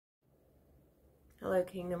Hello,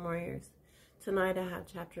 Kingdom Warriors. Tonight I have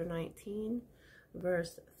chapter 19,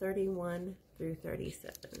 verse 31 through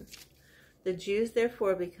 37. The Jews,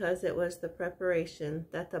 therefore, because it was the preparation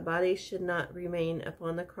that the body should not remain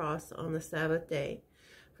upon the cross on the Sabbath day,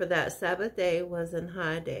 for that Sabbath day was an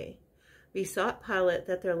high day, besought Pilate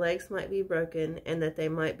that their legs might be broken and that they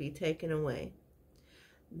might be taken away.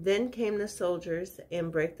 Then came the soldiers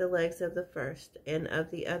and brake the legs of the first and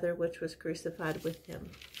of the other which was crucified with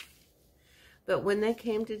him. But when they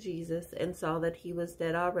came to Jesus and saw that he was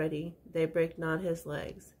dead already, they brake not his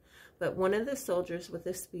legs. But one of the soldiers with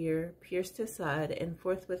a spear pierced his side, and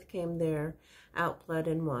forthwith came there out blood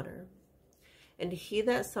and water. And he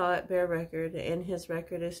that saw it bare record, and his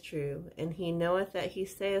record is true, and he knoweth that he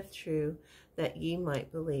saith true, that ye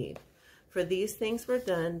might believe. For these things were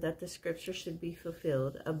done, that the scripture should be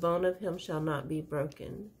fulfilled, a bone of him shall not be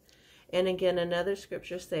broken. And again another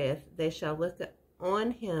scripture saith, they shall look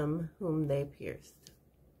on him whom they pierced.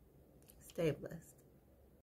 Stay blessed.